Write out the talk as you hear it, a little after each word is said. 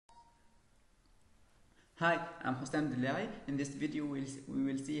Hi, I'm Hossein Abdullahi. In this video, we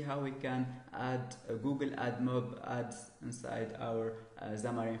will see how we can add Google AdMob ads inside our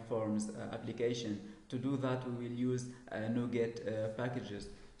Xamarin Forms application. To do that, we will use Nuget packages.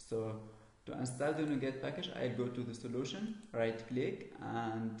 So to install the Nuget package, I'll go to the solution, right click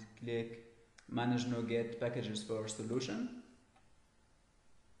and click Manage Nuget Packages for Solution.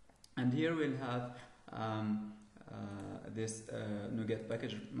 And here we'll have this Nuget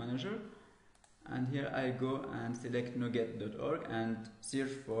Package Manager. And here I go and select nuget.org and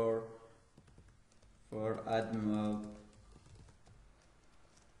search for AdMob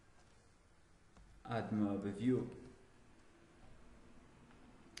view.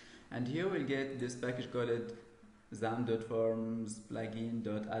 And here we'll get this package called Xam.forms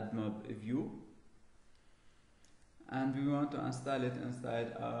plugin.admob view. And we want to install it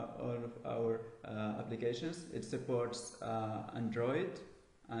inside all of our applications. It supports Android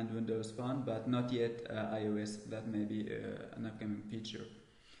and Windows Phone, but not yet iOS. That may be an upcoming feature.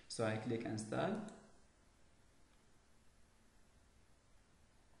 So I click install.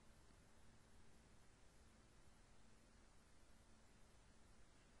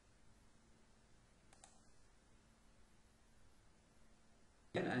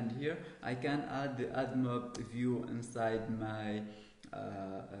 And here I can add the AdMob view inside my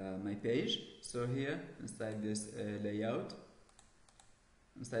my page. So here inside this layout,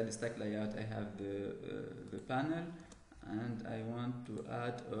 inside the stack layout, I have the panel, and I want to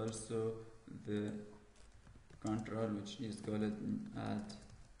add also the control, which is called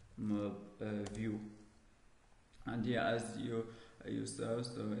AdMob view. And here, as you saw,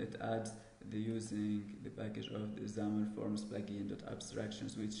 so it adds using the package of the Xamarin Forms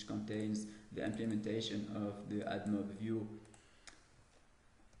plugin.abstractions, which contains the implementation of the AdMob view.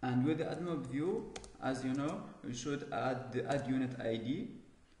 And with the AdMob view, as you know, we should add the add unit ID.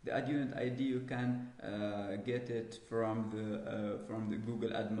 The add unit ID, you can get it from the Google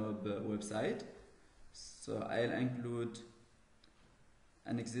AdMob website. So I'll include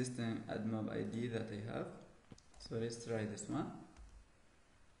an existing AdMob ID that I have. So let's try this one.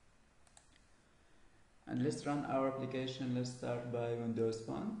 And let's run our application. Let's start by Windows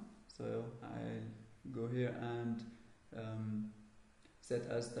Phone. So I'll go here and set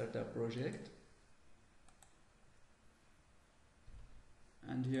as startup project.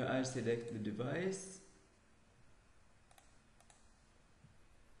 And here I select the device.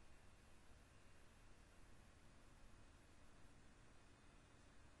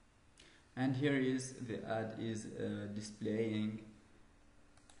 And here is the ad is displaying.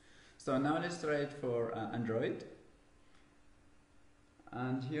 So now let's try it for Android.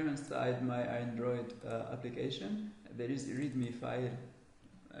 And here inside my Android application, there is a README file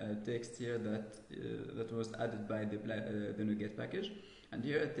text here that was added by the Nuget package. And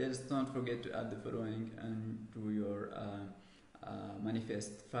here it tells, don't forget to add the following to your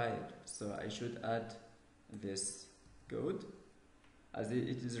manifest file. So I should add this code, as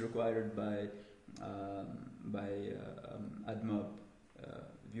it is required by AdMob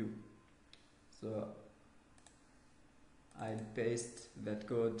view. So I'll paste that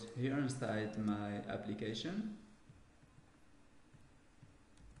code here inside my application.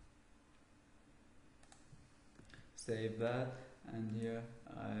 Save that, and here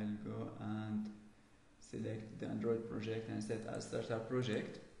I'll go and select the Android project and set as startup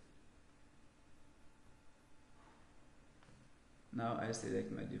project. Now I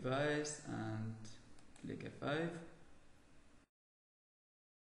select my device and click F5.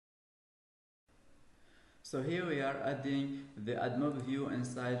 So here we are adding the AdMob view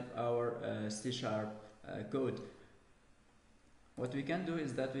inside our C# code. What we can do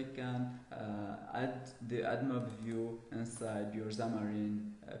is that we can add the AdMob view inside your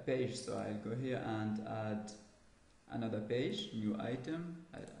Xamarin page. So I'll go here and add another page, new item,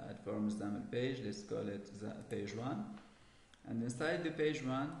 add forms Xamarin page. Let's call it page 1. And inside the page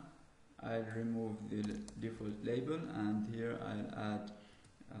 1, I'll remove the default label, and here I'll add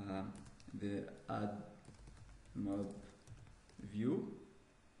the AdMob view.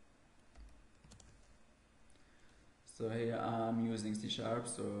 So here I'm using C#,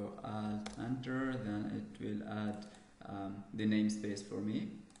 so I'll enter, then it will add the namespace for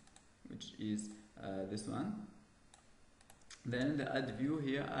me, which is this one. Then in the add view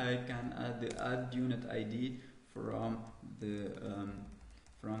here, I can add the add unit ID from the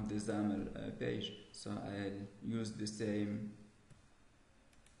XAML page. So I'll use the same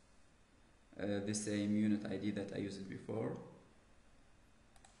unit ID that I used before.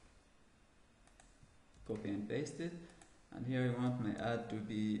 Copy and paste it, and here I want my ad to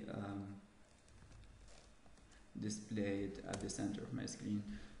be displayed at the center of my screen.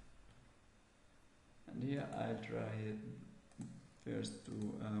 And here I'll try it first to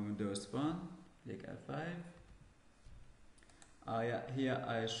Windows Phone. Click F5. Yeah, here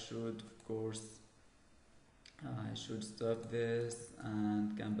I should, of course, I should stop this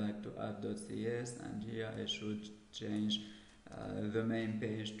and come back to app.cs, and here I should change the main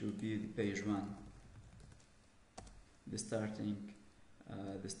page to be the page 1. The starting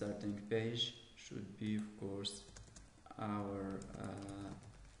page should be, of course, our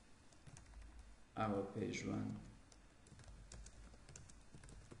page 1.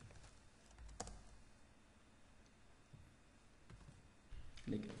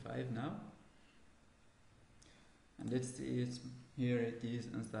 Click F5 now, and let's see it. Here it is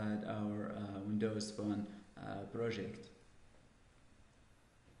inside our Windows Phone project.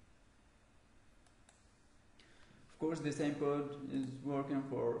 Of course, the same code is working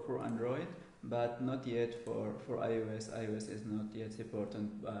for Android, but not yet for iOS. iOS is not yet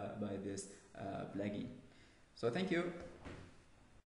supported by this plugin. So thank you.